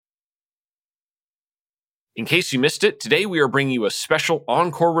In case you missed it, today we are bringing you a special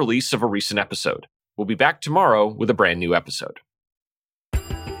encore release of a recent episode. We'll be back tomorrow with a brand new episode.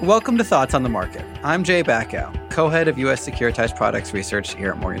 Welcome to Thoughts on the Market. I'm Jay Backow, co-head of U.S. Securitized Products Research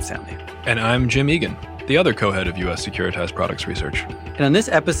here at Morgan Stanley. And I'm Jim Egan, the other co-head of U.S. Securitized Products Research. And on this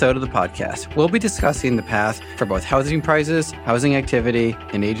episode of the podcast, we'll be discussing the path for both housing prices, housing activity,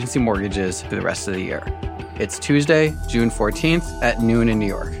 and agency mortgages through the rest of the year. It's Tuesday, June 14th at noon in New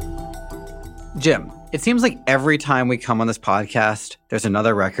York. Jim, it seems like every time we come on this podcast, there's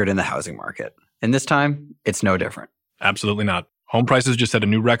another record in the housing market. And this time, it's no different. Absolutely not. Home prices just set a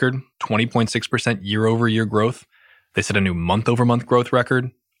new record, 20.6% year-over-year growth. They set a new month-over-month growth record.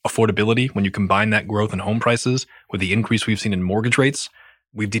 Affordability, when you combine that growth in home prices with the increase we've seen in mortgage rates,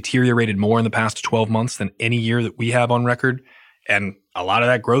 we've deteriorated more in the past 12 months than any year that we have on record. And a lot of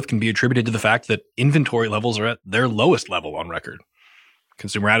that growth can be attributed to the fact that inventory levels are at their lowest level on record.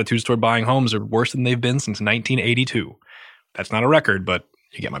 Consumer attitudes toward buying homes are worse than they've been since 1982. That's not a record, but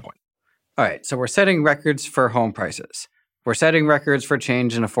you get my point. All right, so we're setting records for home prices. We're setting records for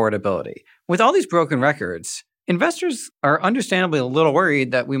change in affordability. With all these broken records, investors are understandably a little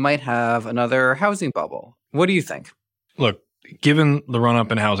worried that we might have another housing bubble. What do you think? Look, given the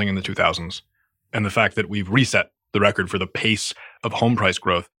run-up in housing in the 2000s and the fact that we've reset the record for the pace of home price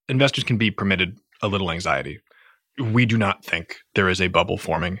growth, investors can be permitted a little anxiety. We do not think there is a bubble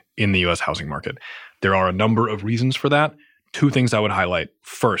forming in the U.S. housing market. There are a number of reasons for that. Two things I would highlight.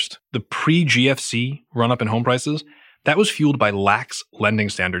 First, the pre-GFC run-up in home prices, that was fueled by lax lending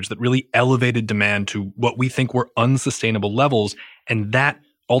standards that really elevated demand to what we think were unsustainable levels, and that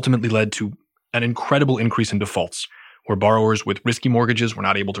ultimately led to an incredible increase in defaults, where borrowers with risky mortgages were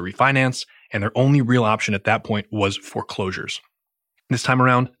not able to refinance, and their only real option at that point was foreclosures. This time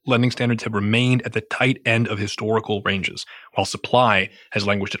around, lending standards have remained at the tight end of historical ranges, while supply has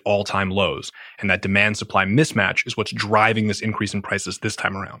languished at all-time lows, and that demand-supply mismatch is what's driving this increase in prices this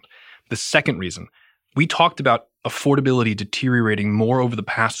time around. The second reason, we talked about affordability deteriorating more over the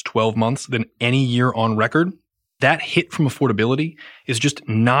past 12 months than any year on record. That hit from affordability is just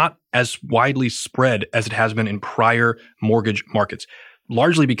not as widely spread as it has been in prior mortgage markets,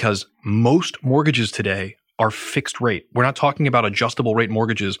 largely because most mortgages today are fixed rate. We're not talking about adjustable rate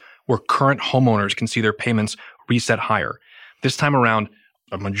mortgages where current homeowners can see their payments reset higher. This time around,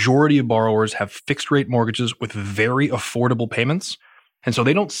 a majority of borrowers have fixed rate mortgages with very affordable payments, and so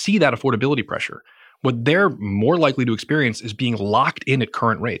they don't see that affordability pressure. What they're more likely to experience is being locked in at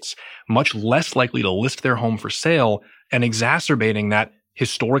current rates, much less likely to list their home for sale, and exacerbating that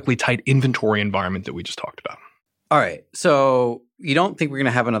historically tight inventory environment that we just talked about. All right, so you don't think we're going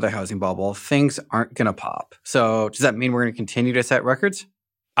to have another housing bubble. Things aren't going to pop. So does that mean we're going to continue to set records?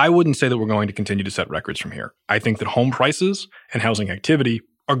 I wouldn't say that we're going to continue to set records from here. I think that home prices and housing activity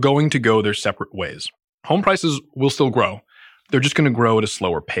are going to go their separate ways. Home prices will still grow. They're just going to grow at a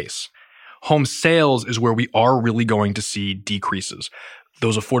slower pace. Home sales is where we are really going to see decreases.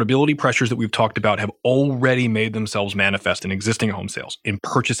 Those affordability pressures that we've talked about have already made themselves manifest in existing home sales, in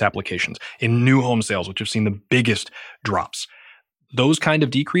purchase applications, in new home sales, which have seen the biggest drops. Those kind of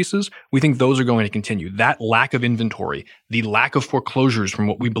decreases, we think those are going to continue. That lack of inventory, the lack of foreclosures from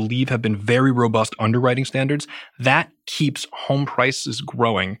what we believe have been very robust underwriting standards, that keeps home prices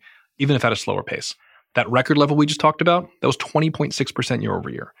growing, even if at a slower pace. That record level we just talked about, that was 20.6% year over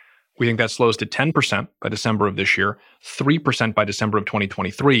year. We think that slows to 10% by December of this year, 3% by December of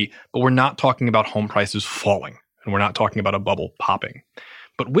 2023, but we're not talking about home prices falling, and we're not talking about a bubble popping.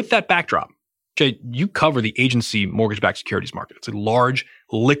 But with that backdrop, Jay, you cover the agency mortgage-backed securities market. It's a large,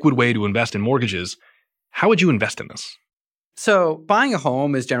 liquid way to invest in mortgages. How would you invest in this? So buying a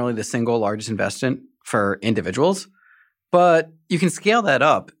home is generally the single largest investment for individuals, but you can scale that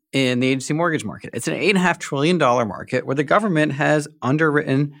up in the agency mortgage market. It's an $8.5 trillion market where the government has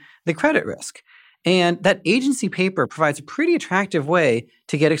underwritten the credit risk. And that agency paper provides a pretty attractive way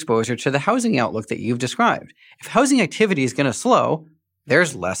to get exposure to the housing outlook that you've described. If housing activity is going to slow,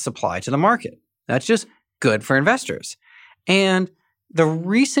 there's less supply to the market. That's just good for investors. And the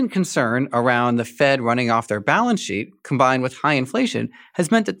recent concern around the Fed running off their balance sheet combined with high inflation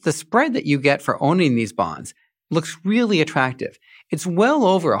has meant that the spread that you get for owning these bonds looks really attractive. It's well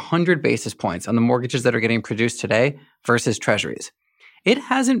over 100 basis points on the mortgages that are getting produced today versus treasuries. It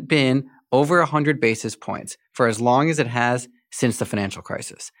hasn't been over 100 basis points for as long as it has since the financial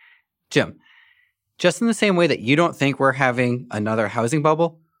crisis. Jim, just in the same way that you don't think we're having another housing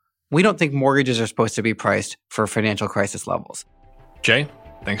bubble, we don't think mortgages are supposed to be priced for financial crisis levels. Jay,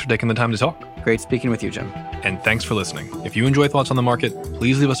 thanks for taking the time to talk. Great speaking with you, Jim. And thanks for listening. If you enjoy Thoughts on the Market,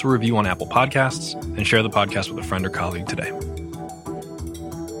 please leave us a review on Apple Podcasts and share the podcast with a friend or colleague today.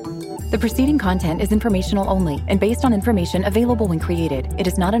 The preceding content is informational only and based on information available when created. It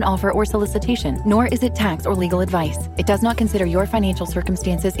is not an offer or solicitation, nor is it tax or legal advice. It does not consider your financial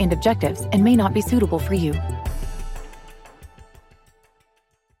circumstances and objectives and may not be suitable for you.